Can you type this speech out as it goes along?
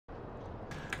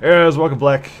Yes, welcome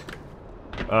Black.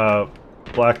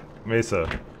 Black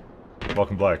Mesa.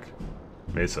 Welcome Black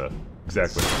Mesa.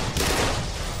 Exactly.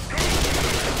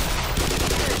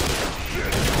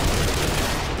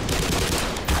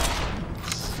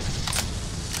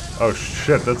 Oh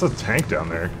shit, that's a tank down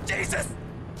there. Jesus!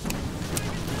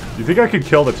 You think I could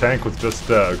kill the tank with just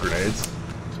grenades?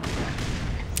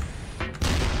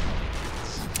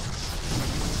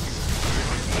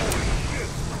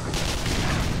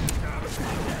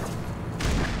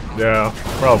 Yeah,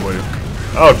 probably.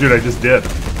 Oh, dude, I just did.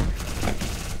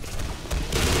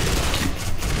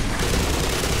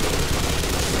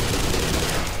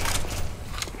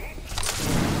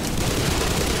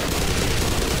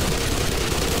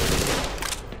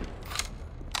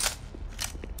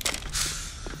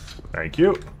 Thank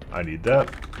you. I need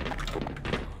that.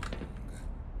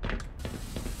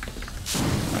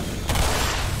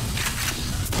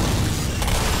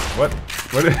 What?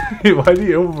 What? Why do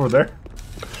you over there?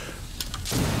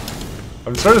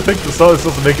 I'm starting to think the soldiers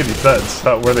doesn't make any sense,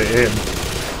 not where they aim.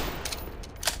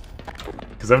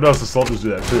 Because I've noticed the soldiers do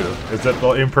that too. Is that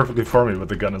they'll aim perfectly for me, but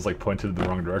the gun is like pointed in the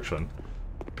wrong direction.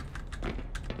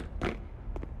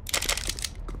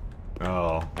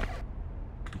 Oh.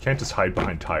 You can't just hide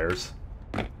behind tires.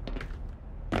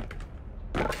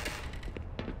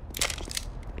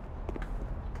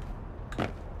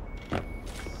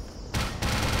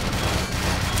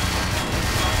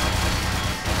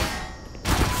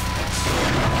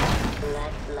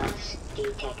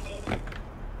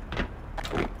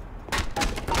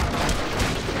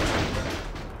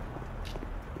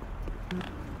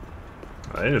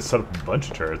 I need to set up a bunch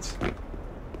of turrets.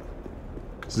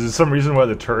 So is there some reason why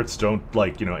the turrets don't,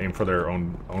 like, you know, aim for their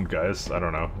own guys? I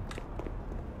don't know.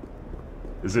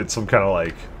 Is it some kind of,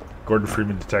 like, Gordon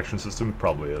Freeman detection system?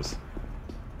 Probably is.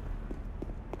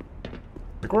 I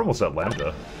think we're almost at Lambda.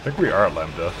 I think we are at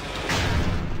Lambda.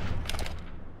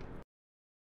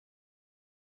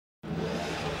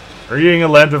 Are you getting a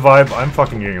Lambda vibe? I'm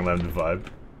fucking getting a Lambda vibe.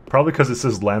 Probably because it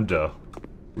says Lambda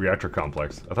Reactor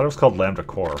Complex. I thought it was called Lambda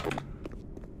Core.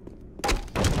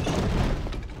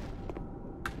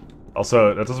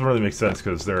 Also, that doesn't really make sense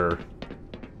because they were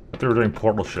doing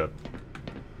portal shit,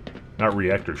 not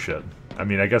reactor shit. I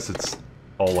mean, I guess it's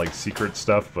all like secret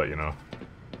stuff, but you know,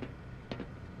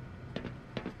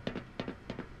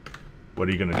 what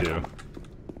are you gonna do?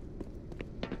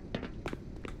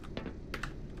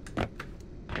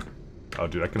 Oh,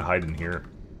 dude, I can hide in here.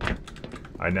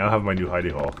 I now have my new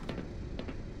hidey hole.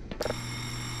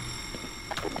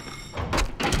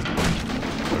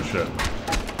 Oh shit.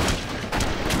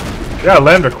 Yeah,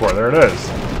 Lambda Core, there it is.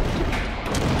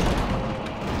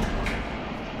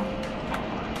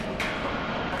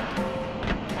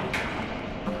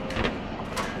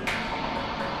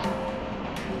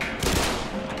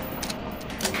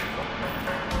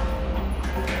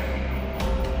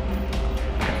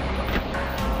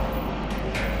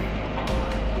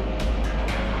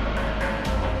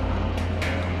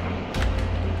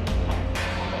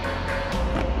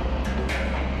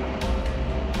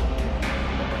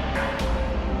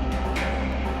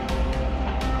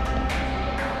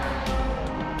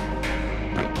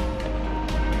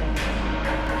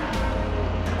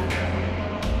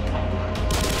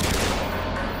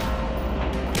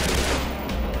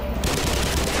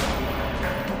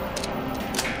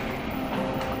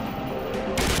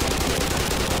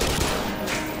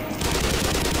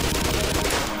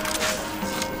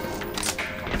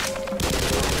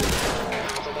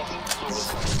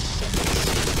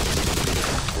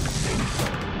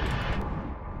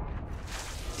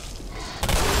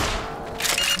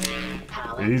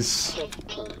 These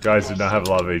guys did not have a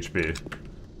lot of HP.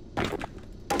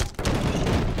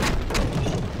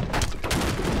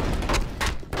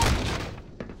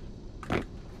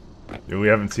 We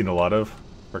haven't seen a lot of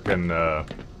frickin'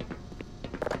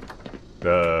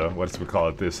 the what's we call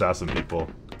it, the assassin people.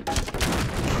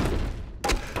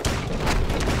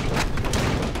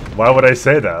 Why would I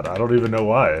say that? I don't even know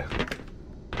why.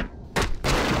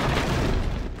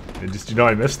 And just, you know,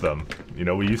 I miss them. You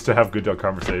know, we used to have good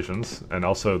conversations, and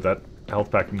also that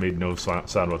health pack made no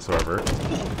sound whatsoever.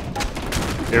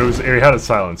 It had a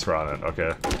silencer on it,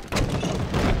 okay.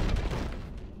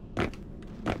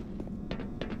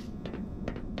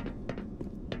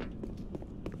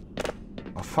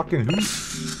 Oh, fucking who?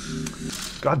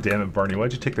 God damn it, Barney,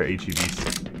 why'd you take their HEV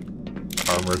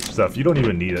armor stuff? You don't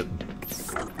even need it.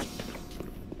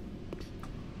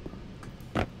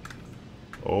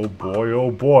 Oh boy, oh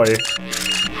boy.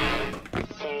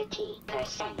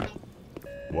 30%.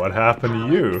 What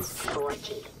happened to you?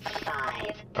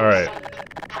 45%. Alright,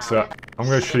 so I'm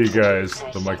gonna show you guys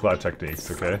the Mike Ladd techniques,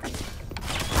 okay?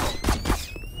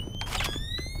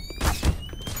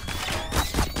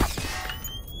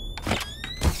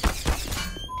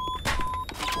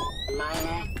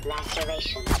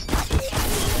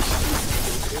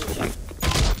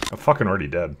 fucking already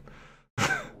dead.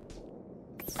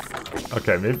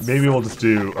 Okay, maybe we'll just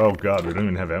do... Oh god, we don't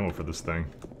even have ammo for this thing.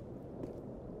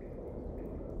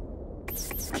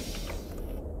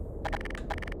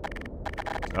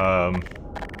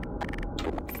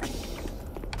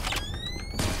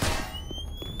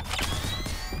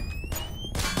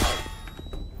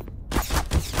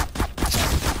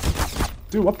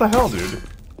 Dude, what the hell, dude?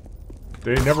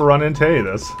 They never run into any of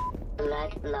this.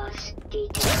 Blood loss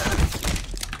detected.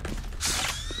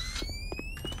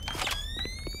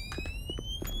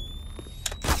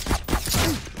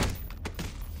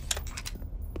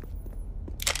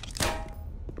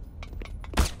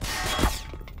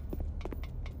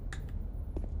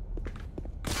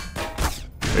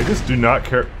 They just do not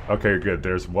care. Okay, good.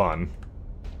 There's one.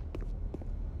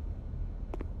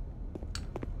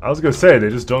 I was gonna say,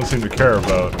 they just don't seem to care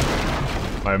about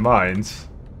my mines.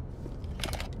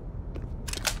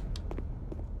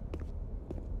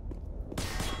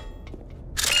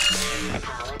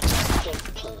 Power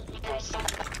 15%.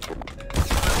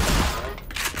 Power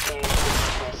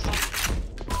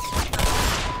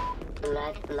 30%.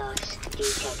 Blood loss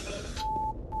detected.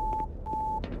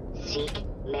 Seek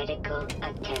medical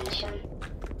attention.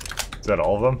 Is that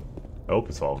all of them? Nope,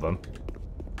 it's all of them.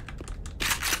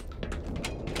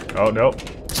 Oh, nope.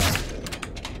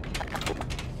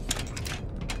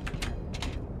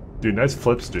 Dude, nice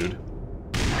flips, dude.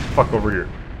 Fuck over here.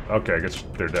 Okay, I guess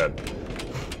they're dead.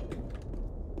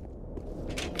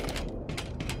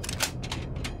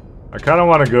 I kind of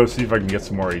want to go see if I can get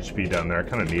some more HP down there. I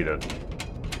kind of need it.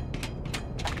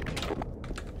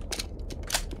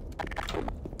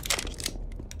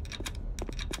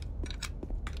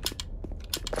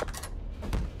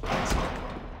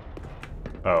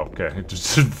 Oh, okay.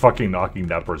 Just fucking knocking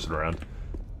that person around.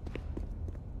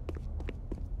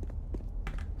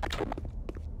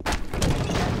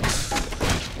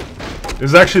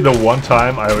 This is actually the one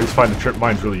time I always find the trip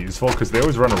mines really useful, because they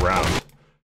always run around.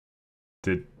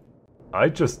 Did I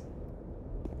just...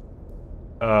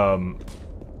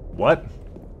 What?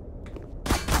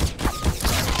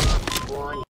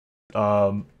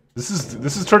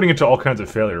 This is turning into all kinds of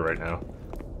failure right now.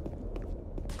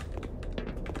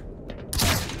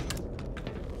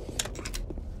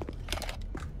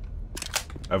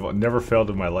 I've never failed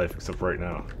in my life except right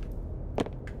now.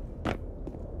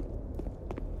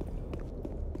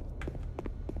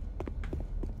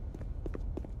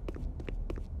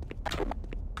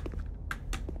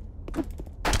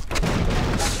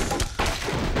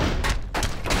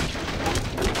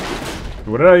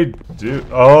 What did I do?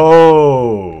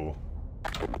 Oh!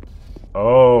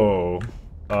 Oh.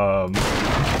 Yeah,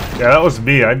 that was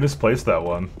me. I misplaced that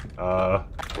one.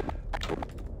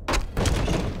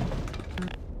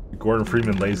 Gordon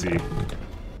Freeman lazy.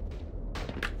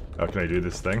 Oh, can I do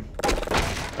this thing?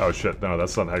 Oh shit, no,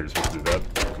 that's not how you're supposed to do that.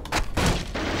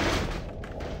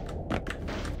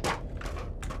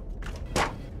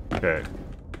 Okay.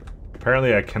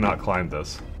 Apparently I cannot climb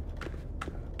this.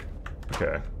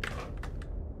 Okay.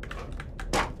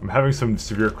 I'm having some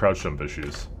severe crouch jump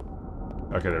issues.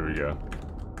 Okay, there we go.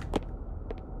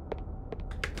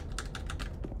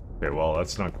 Okay, well,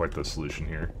 that's not quite the solution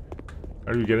here.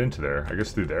 How do we get into there? I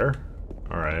guess through there?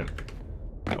 Alright.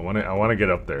 I wanna get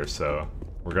up there, so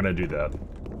we're gonna do that.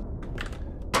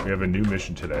 We have a new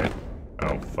mission today.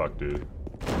 Oh, fuck, dude.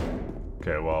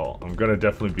 Okay, well, I'm gonna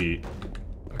definitely be...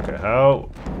 Okay, how...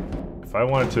 If I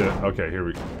wanted to... Okay, here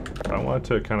we go. If I wanted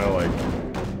to kind of like...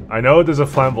 I know there's a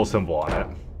flammable symbol on it.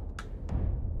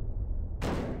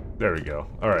 There we go.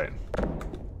 Alright.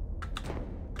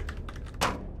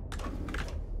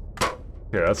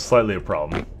 Yeah, that's slightly a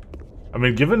problem. I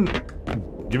mean, given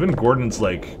Gordon's,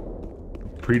 like,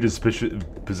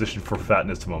 predisposition for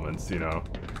fatness moments, you know,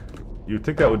 you'd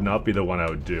think that would not be the one I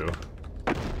would do.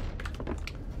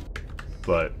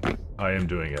 But I am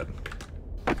doing it.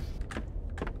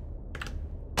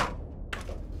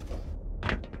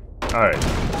 Alright.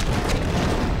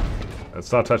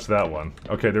 Let's not touch that one.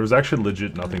 Okay, there was actually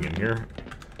legit nothing in here.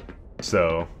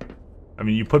 So, I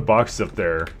mean, you put boxes up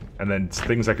there, and then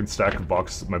things I can stack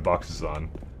my boxes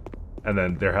on. And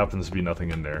then there happens to be nothing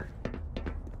in there.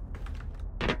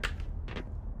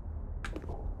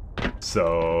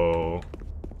 So...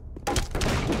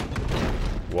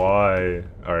 Why?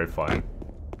 Alright, fine.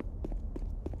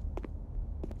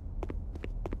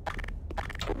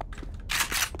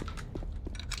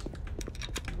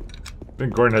 I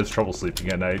think Gordon has trouble sleeping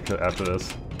at night after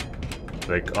this.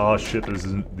 Like, oh shit, there's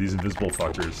these invisible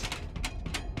fuckers.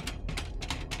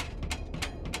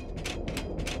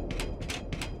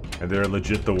 And they're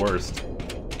legit the worst.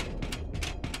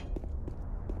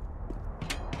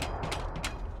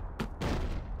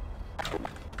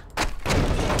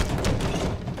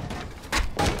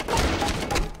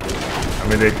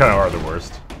 mean, they kind of are the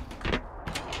worst.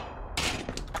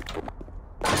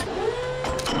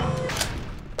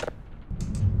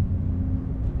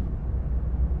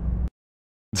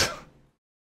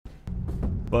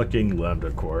 Fucking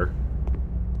Lambda core.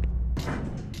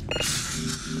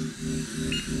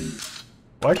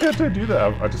 Why can't I do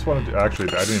that? I just wanted to. Actually,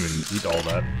 I didn't even eat all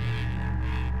that.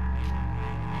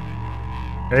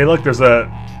 Hey, look, there's a.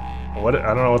 What?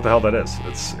 I don't know what the hell that is.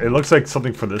 It looks like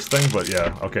something for this thing, but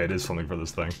yeah, okay, it is something for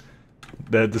this thing.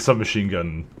 The submachine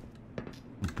gun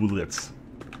bullets.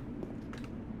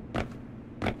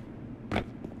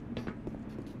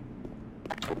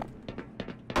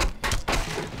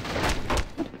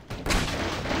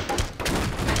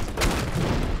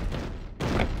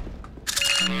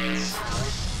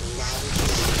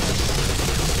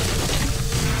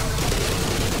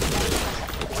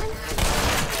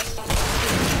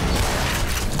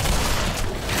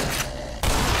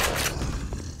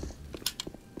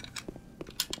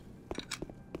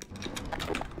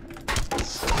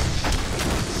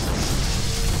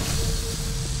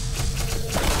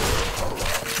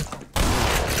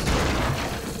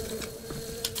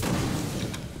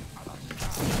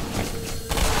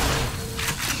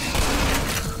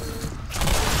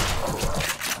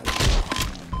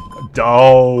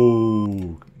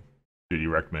 Oh, dude,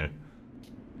 you wrecked me.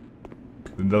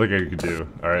 There's nothing I could do.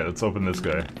 Alright, let's open this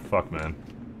guy. Fuck, man.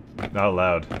 Not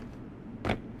allowed.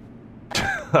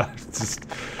 Just...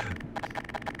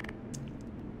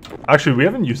 Actually, we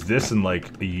haven't used this in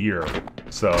like a year,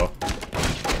 so... I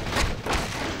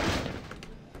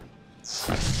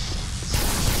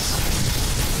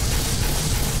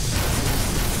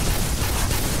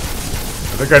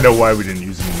think I know why we didn't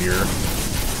use it in a year.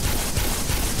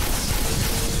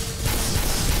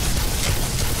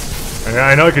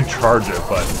 I know I can charge it,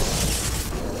 but...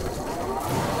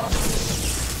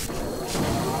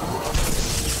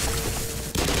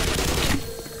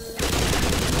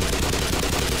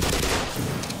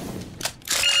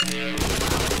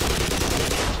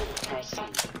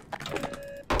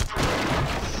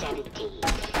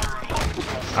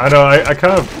 I know, I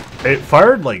kind of... It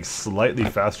fired, like, slightly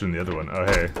faster than the other one. Oh,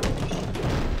 hey.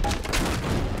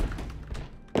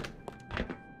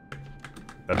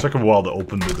 That took a while to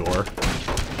open the door.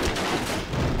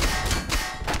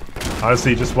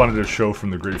 Honestly, just wanted to show from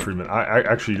the Great Freeman. I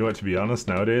actually, you know what, to be honest,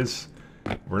 nowadays,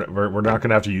 we're not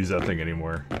gonna have to use that thing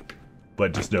anymore.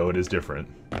 But just know it is different.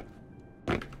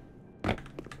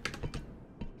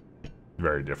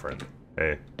 Very different.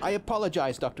 Hey. I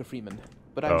apologize, Dr. Freeman,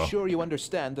 but I'm sure you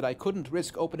understand that I couldn't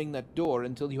risk opening that door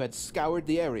until you had scoured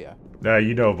the area. Nah,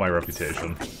 you know my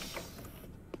reputation.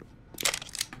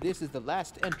 This is the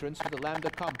last entrance to the Lambda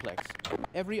complex.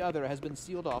 Every other has been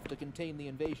sealed off to contain the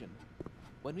invasion.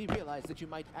 When we realized that you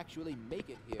might actually make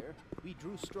it here, we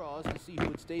drew straws to see who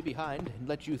would stay behind and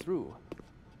let you through.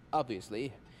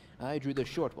 Obviously, I drew the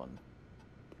short one.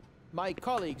 My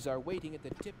colleagues are waiting at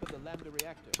the tip of the Lambda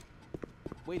reactor.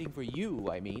 Waiting for you,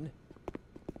 I mean.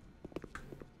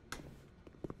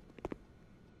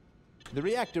 The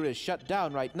reactor is shut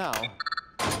down right now,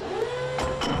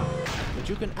 but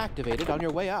you can activate it on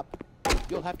your way up.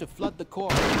 You'll have to flood the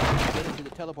core and get into the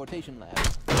teleportation lab.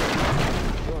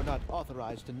 You're not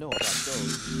authorized to know about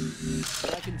those,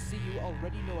 but I can see you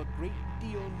already know a great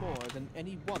deal more than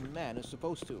any one man is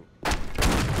supposed to.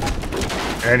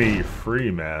 Any free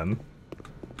man.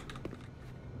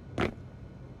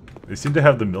 They seem to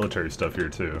have the military stuff here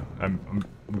too. I'm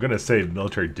gonna say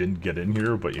military didn't get in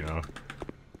here, but you know.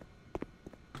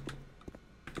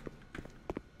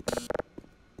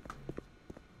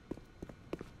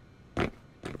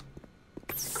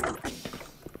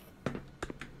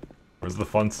 Where's the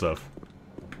fun stuff?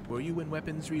 Were you in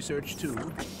weapons research too?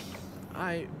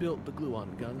 I built the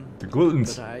gluon gun. The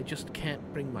glutons. But I just can't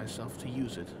bring myself to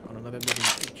use it on another living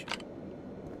creature.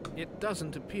 It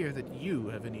doesn't appear that you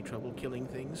have any trouble killing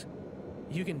things.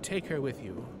 You can take her with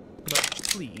you, but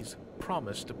please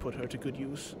promise to put her to good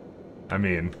use. I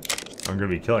mean, I'm gonna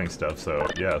be killing stuff, so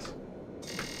yes.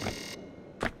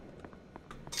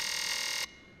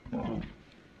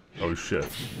 Oh shit.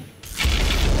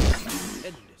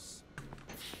 Endless.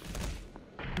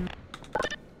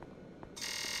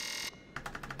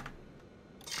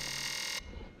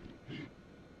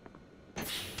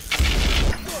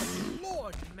 Good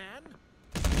Lord, man!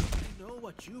 You know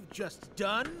what you've just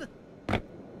done?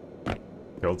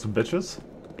 Killed some bitches?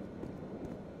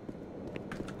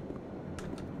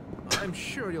 I'm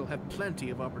sure you'll have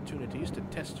plenty of opportunities to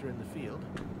test her in the field,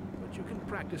 but you can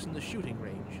practice in the shooting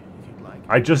range if you'd like.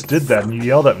 I just did that and you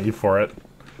yelled at me for it.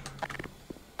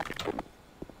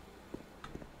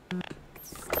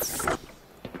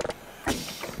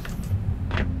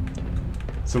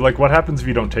 So, like, what happens if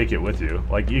you don't take it with you?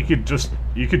 Like, you could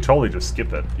totally just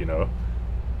skip it, you know?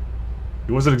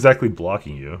 It wasn't exactly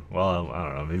blocking you. Well,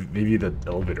 I don't know, maybe the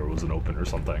elevator wasn't open or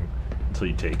something until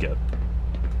you take it.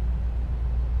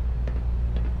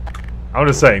 I'm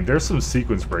just saying, there's some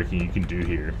sequence breaking you can do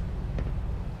here.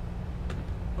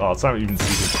 Oh, it's not even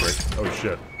sequence break. Oh,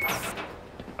 shit.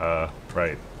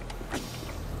 Right.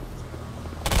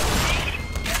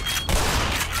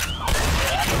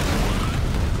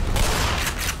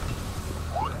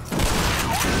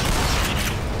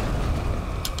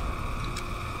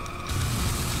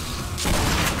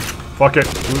 Fuck it.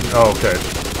 Gluten. Oh, okay.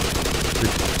 The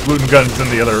gluten gun's in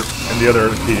the other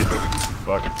key.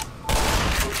 Fuck.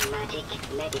 Automatic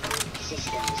medical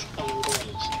systems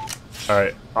engaged.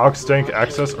 Alright. Aux tank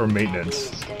access or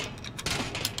maintenance?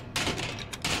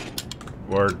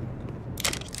 Word.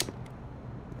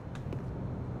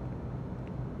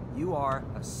 You are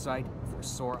a sight for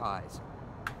sore eyes.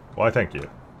 Why, thank you.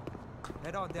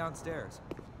 Head on downstairs.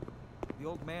 The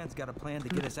old man's got a plan to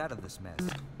get us out of this mess.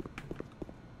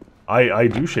 I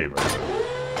do shave her.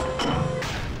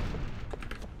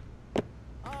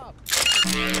 Ah, Power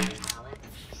 16.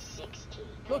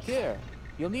 look here.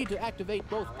 You'll need to activate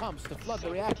both pumps to flood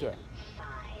the reactor.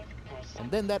 5%.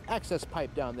 And then that access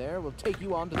pipe down there will take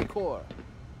you on to the core.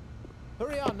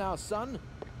 Hurry on now, son.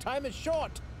 Time is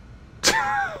short.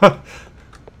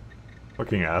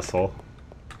 Fucking asshole.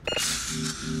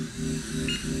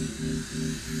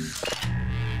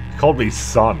 He called me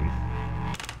son.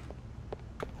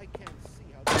 I can't see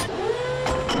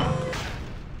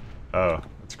how. Oh,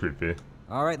 that's creepy.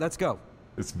 All right, let's go.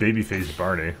 It's babyface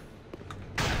Barney.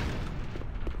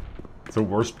 It's the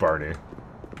worst Barney.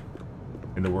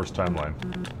 In the worst timeline.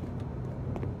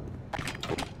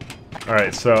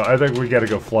 Alright, so I think we gotta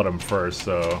go flood him first,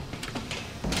 so...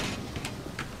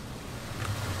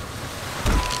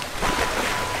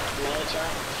 Major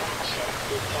fracture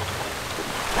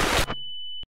detected.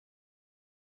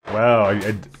 Wow,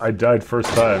 I died first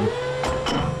time.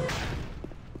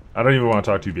 I don't even want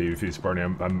to talk to you, babyface Barney.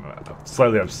 I'm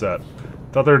slightly upset.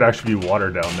 Thought there'd actually be water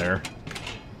down there.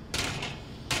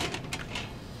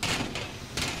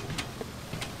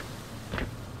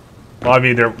 Well, I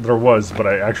mean, there was, but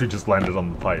I actually just landed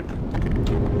on the pipe.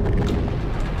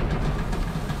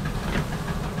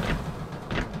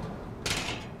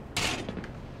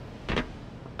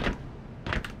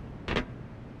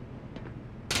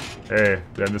 Hey,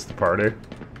 did I miss the party?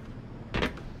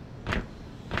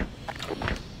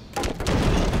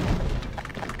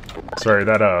 Sorry,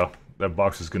 that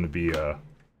box is gonna be a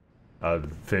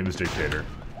famous dictator.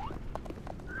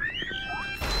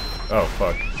 Oh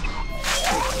fuck.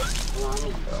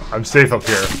 I'm safe up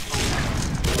here.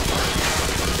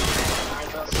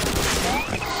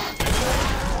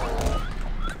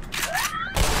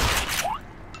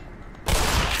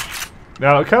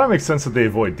 Now, it kind of makes sense that they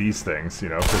avoid these things, you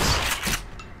know, because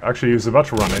actually he was about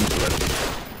to run into it.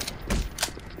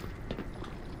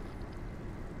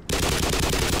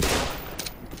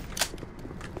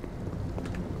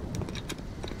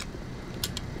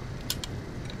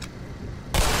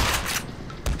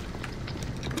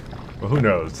 Well, who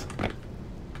knows?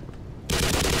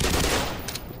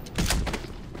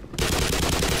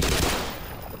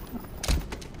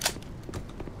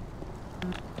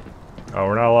 Oh,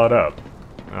 we're not allowed up.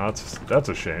 Oh, that's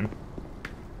a shame.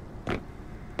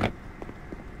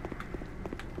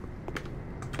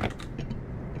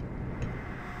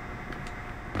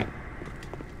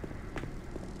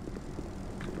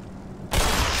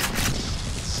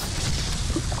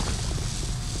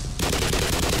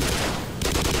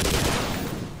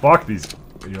 Fuck these.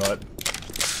 You know what?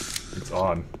 It's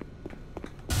on.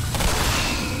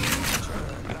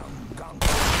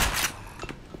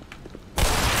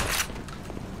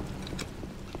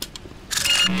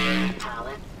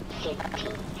 Power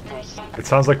 15%. It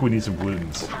sounds like we need some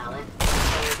glutens. Power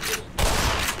 30.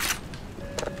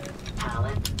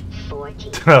 Power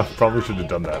 14. Probably should have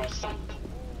done that.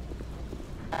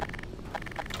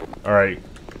 Alright.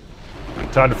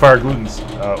 Time to fire glutens.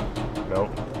 Oh,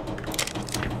 no.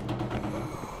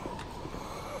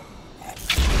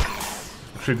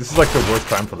 Actually, this is like the worst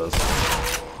time for this.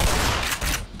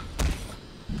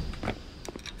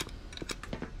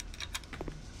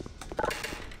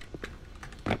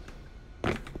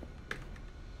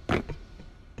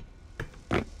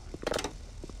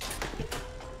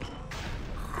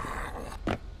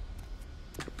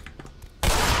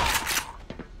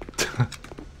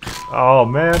 Oh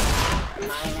man.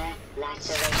 Minor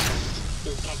lacerations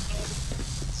detected.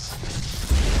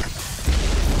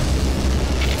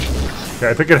 Okay,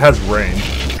 I think it has range.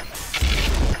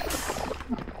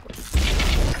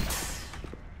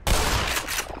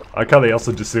 I like how they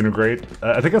also disintegrate.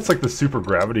 I think that's like the super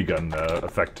gravity gun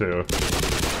effect too.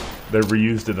 They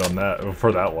reused it on that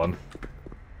for that one.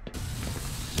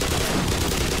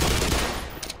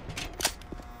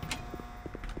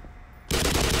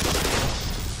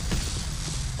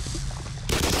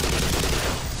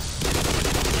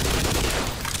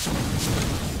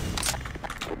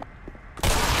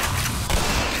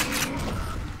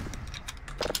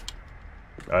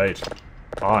 Right.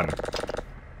 On.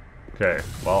 Okay,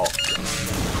 well.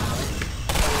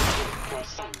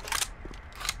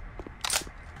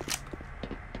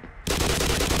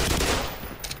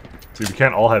 See, we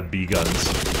can't all have B guns.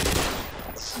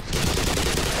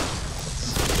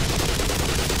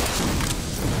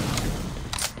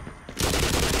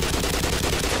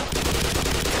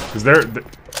 Because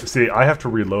see, I have to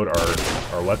reload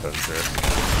our weapons here.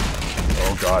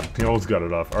 Oh god, he almost got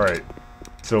it off. Alright.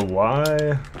 So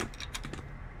why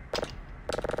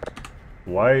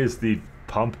is the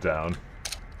pump down?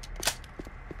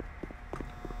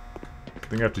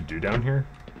 Thing I have to do down here?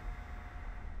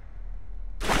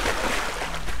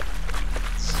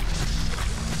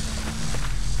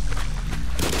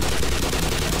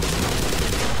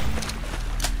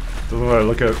 Doesn't really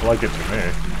look like it to me.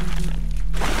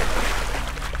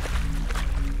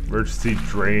 Emergency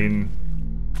drain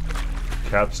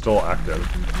cap still active.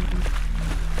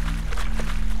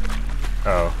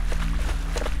 Oh.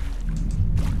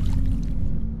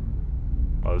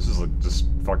 Oh, this is like just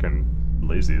fucking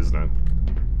lazy, isn't it?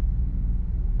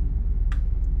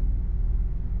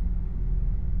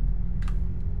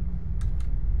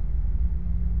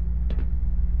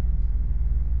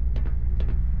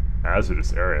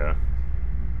 Hazardous area.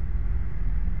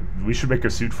 We should make a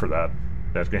suit for that.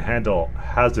 That can handle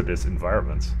hazardous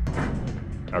environments.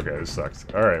 Okay, this sucks.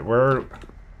 Alright, where...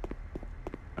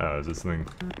 Oh, is this thing...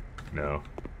 No.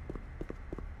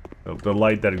 The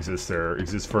light that exists there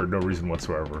exists for no reason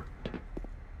whatsoever.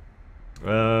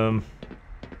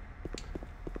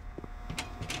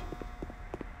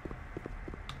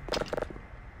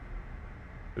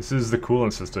 This is the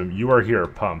coolant system. You are here,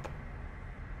 pump.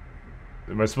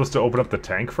 Am I supposed to open up the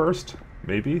tank first?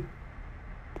 Maybe?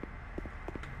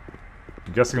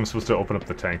 I'm guessing I'm supposed to open up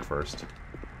the tank first.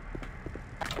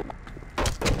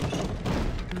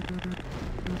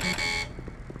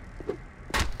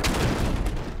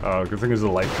 Oh, good thing is the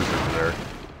light is there.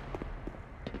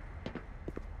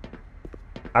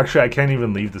 Actually, I can't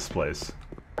even leave this place.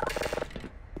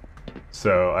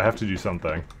 So, I have to do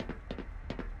something.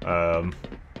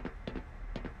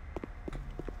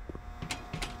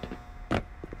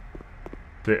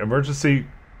 The emergency...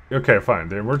 Okay, fine.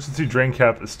 The emergency drain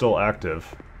cap is still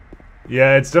active.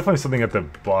 Yeah, it's definitely something at the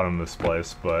bottom of this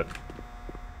place, but...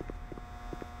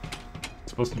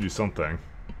 It's supposed to do something.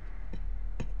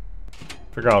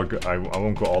 I figure I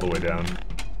won't go all the way down.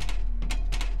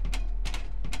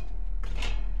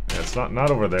 Yeah, it's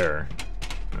not over there.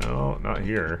 No, not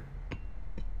here.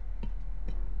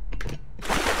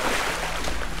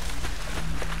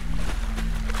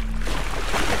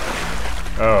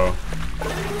 Oh.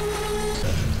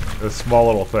 This small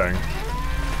little thing.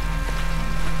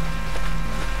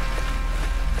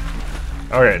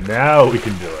 Okay, now we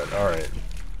can do it. Alright.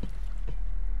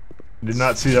 Did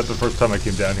not see that the first time I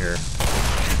came down here.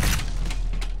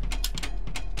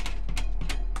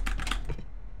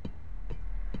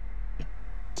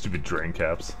 Stupid drain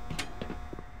caps.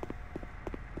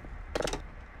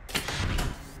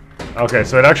 Okay,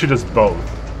 so it actually does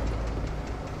both.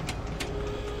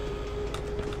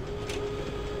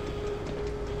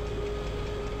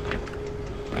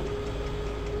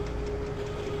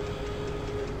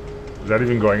 Is that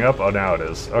even going up? Oh, now it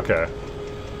is. Okay.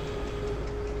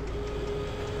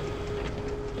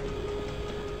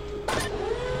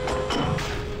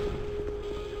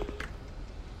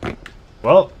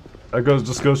 Well, that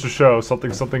just goes to show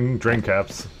something drain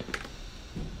caps.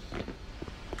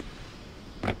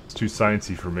 It's too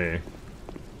sciencey for me.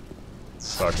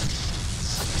 Sucks.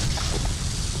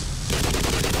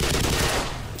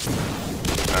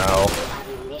 Ow.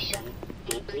 Ammunition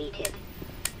depleted.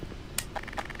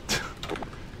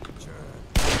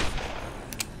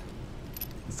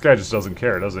 This guy just doesn't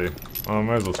care, does he? Oh, I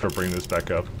might as well start bringing this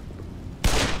back up.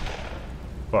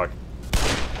 Fuck.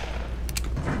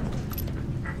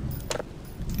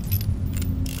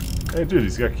 Hey dude,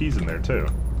 he's got keys in there too.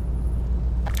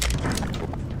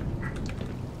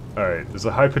 Alright, there's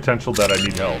a high potential that I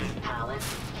need help. Power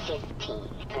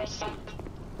 15%.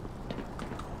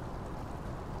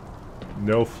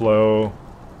 No flow,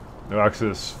 no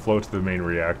access flow to the main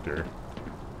reactor.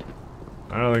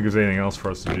 I don't think there's anything else for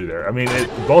us to do there. I mean,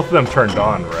 both of them turned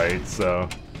on, right? So...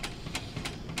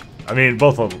 I mean,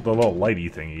 both of the little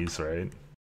lighty thingies, right?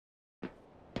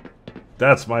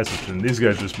 That's my suspicion. These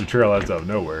guys just materialize out of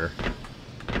nowhere.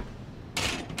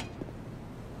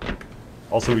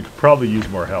 Also, we could probably use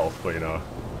more health, but you know.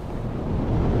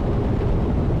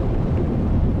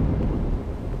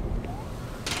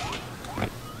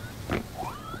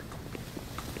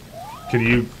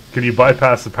 Can you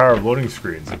bypass the power of loading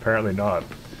screens? Apparently not.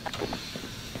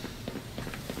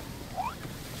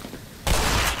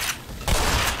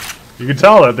 You can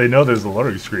tell that they know there's a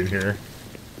loading screen here.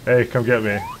 Hey, come get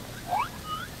me.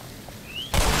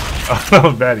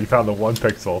 Oh man, he found the 1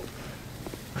 pixel.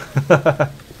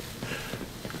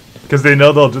 Because they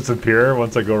know they'll disappear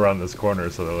once I go around this corner,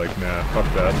 so they're like, nah, fuck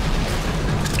that.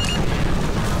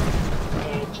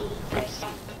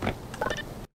 30%.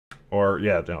 Or,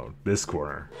 yeah, no, this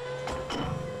corner.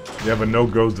 You have a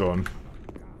no-go zone.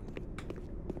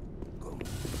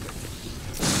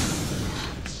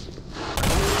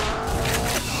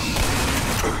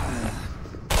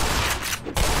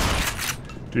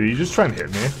 Dude, you just try and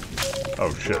hit me?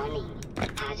 Oh shit. Warning.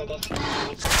 Hazardous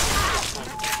chemical.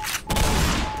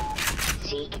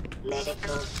 Seek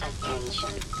medical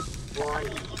attention.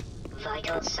 Warning.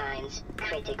 Vital signs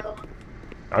critical.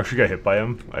 I actually got hit by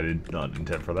him. I did not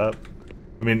intend for that.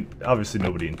 I mean, obviously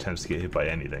nobody intends to get hit by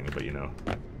anything, but you know.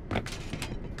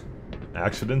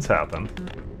 Accidents happen.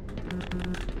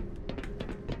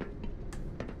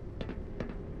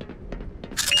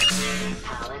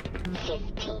 Power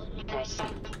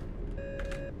 15%.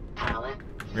 Power.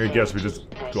 I guess we just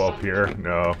go up here.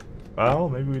 No. Well,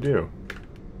 maybe we do.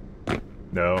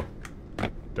 No.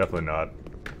 Definitely not.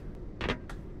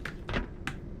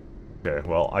 Okay,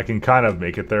 well, I can kind of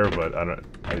make it there, but I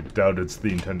doubt it's the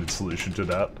intended solution to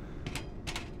that.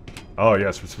 Oh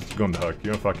yes, we're supposed to go on the hook. You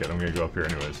know, fuck it, I'm gonna go up here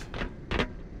anyways.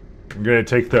 I'm gonna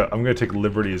take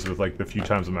liberties with like the few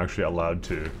times I'm actually allowed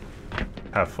to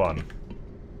have fun.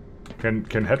 Can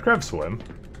headcrabs swim?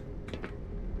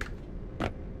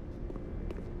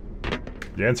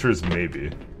 The answer is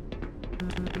maybe.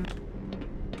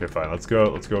 Okay, fine, let's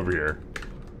go over here.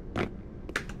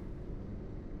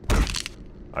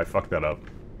 I fucked that up.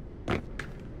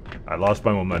 I lost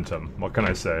my momentum. What can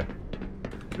I say?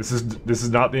 This is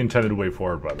not the intended way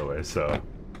forward, by the way, so.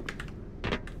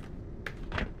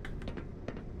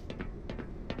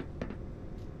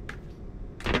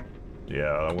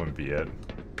 Yeah, that wouldn't be it.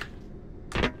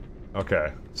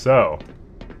 Okay, so.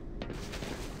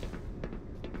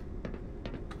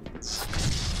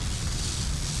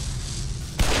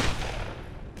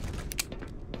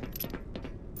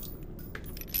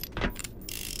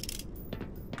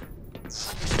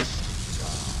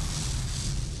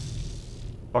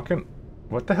 Fucking,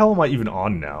 what the hell am I even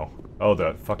on now? Oh,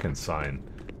 the fucking sign.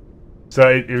 So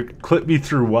it clipped me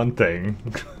through one thing.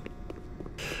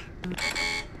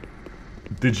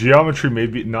 The geometry may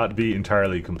not be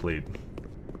entirely complete.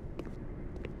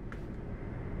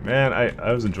 Man,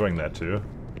 I was enjoying that too.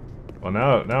 Well,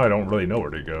 now I don't really know where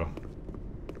to go.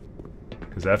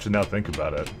 Because I have to now think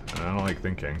about it. And I don't like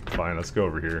thinking. Fine, let's go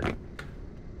over here.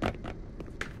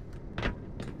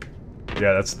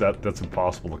 Yeah, that's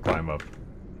impossible to climb up.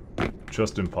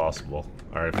 Just impossible.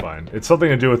 Alright, fine. It's something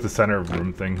to do with the center of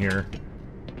room thing here.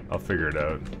 I'll figure it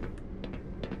out.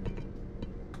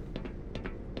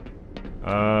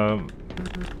 I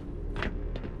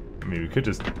mean, we could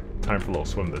just time for a little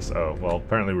swim this. Oh, well,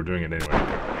 apparently we're doing it anyway.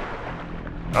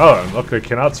 Oh, and look, I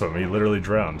cannot swim. He literally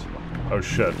drowned. Oh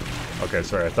shit. Okay,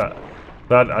 sorry. I thought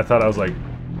I was like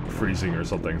freezing or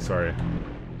something. Sorry.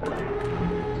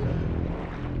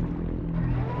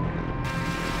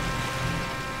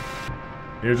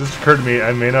 It just occurred to me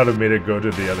I may not have made it go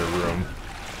to the other room.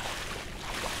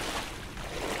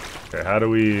 Okay, how do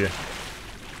we...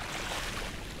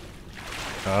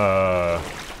 how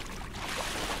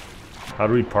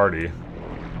do we party?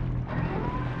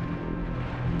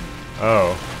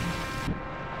 Oh.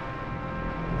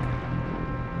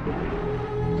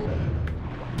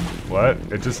 What?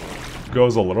 It just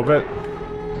goes a little bit?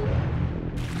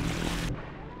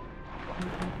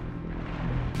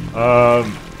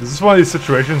 Is this one of these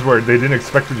situations where they didn't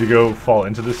expect you to fall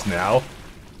into this now?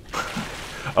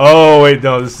 Oh, wait,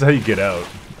 no, this is how you get out.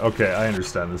 Okay, I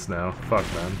understand this now. Fuck,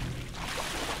 man.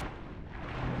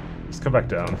 Just come back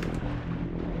down.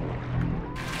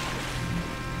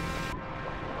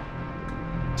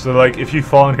 So, like, if you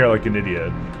fall in here like an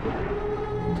idiot...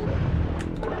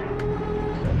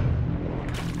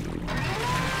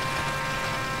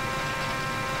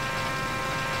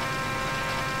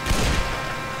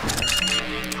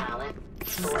 Power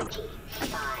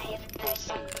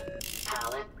 45%.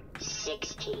 Power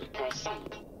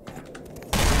 60%.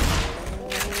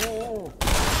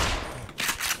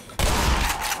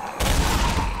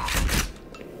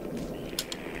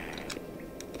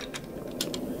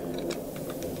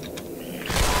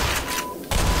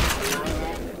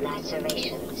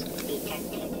 Observations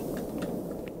detected.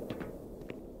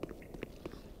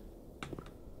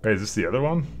 Hey, is this the other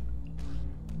one?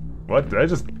 What? Did I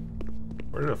just...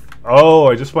 Where did oh,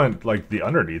 I just went, like, the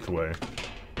underneath way.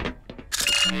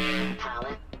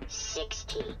 Power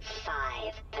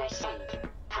 65%.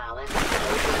 Power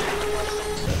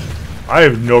 80%. I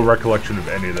have no recollection of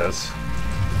any of this.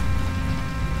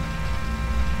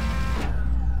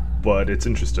 But it's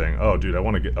interesting. Oh, dude, I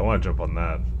want to jump on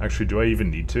that. Actually, do I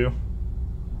even need to?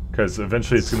 Because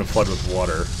eventually it's going to flood with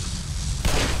water.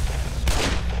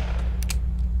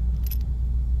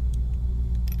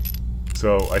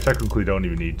 So, I technically don't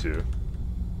even need to.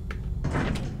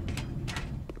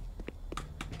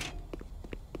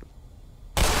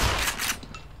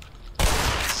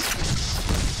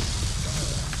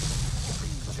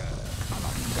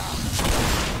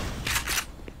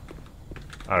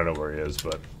 I don't know where he is,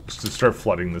 but just to start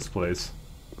flooding this place.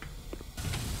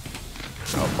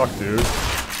 Oh, fuck, dude.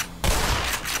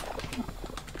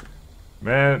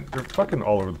 Man, they're fucking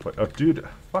all over the place. Oh, dude,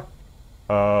 fuck.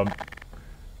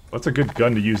 What's a good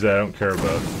gun to use that I don't care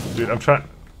about? Dude, I'm trying...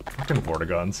 Fucking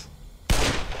Vortigons.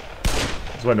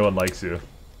 That's why no one likes you.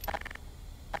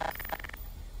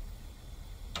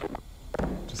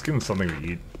 Just give him something to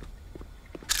eat.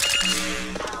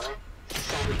 Power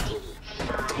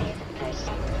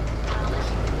 75%. Power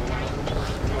 90%.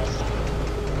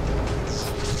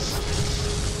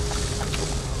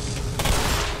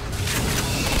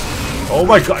 Oh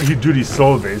my god, dude, he's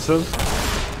so evasive.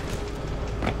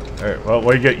 Alright, well,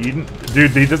 what, you get eaten?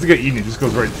 Dude, he doesn't get eaten, he just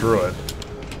goes right through it.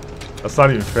 That's not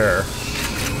even fair.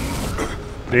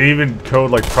 They even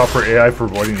code, like, proper AI for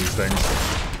avoiding these things.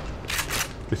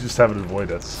 They just have it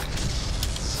avoid us.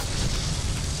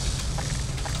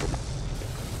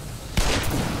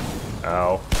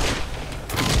 Ow.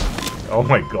 Oh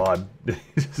my god.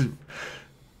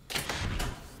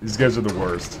 These guys are the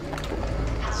worst.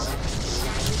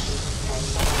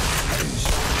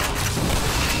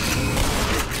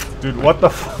 Dude, what the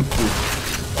fuck, dude?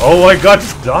 Oh my god,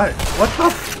 just die. What the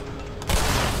f-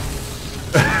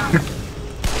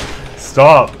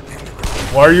 Stop.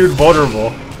 Why are you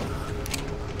invulnerable?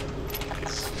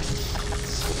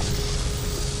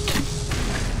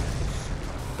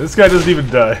 This guy doesn't even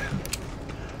die.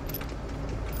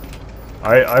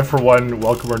 I for one,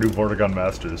 welcome our new Vortigon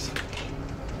Masters.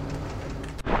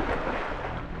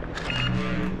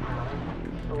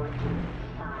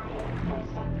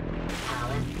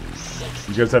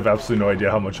 You guys have absolutely no idea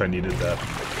how much I needed that.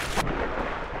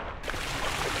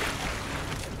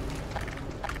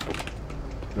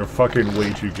 They're fucking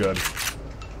way too good.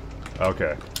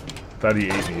 Okay. Thought he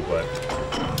ate me, but...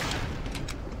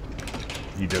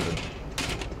 he didn't.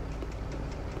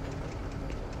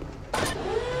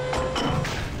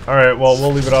 Alright, well,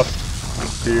 we'll leave it off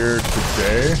here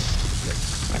today.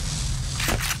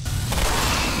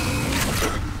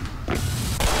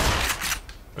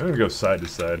 I'm gonna go side to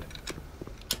side.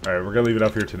 Alright, we're gonna leave it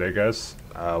up here today, guys.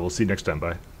 We'll see you next time.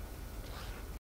 Bye.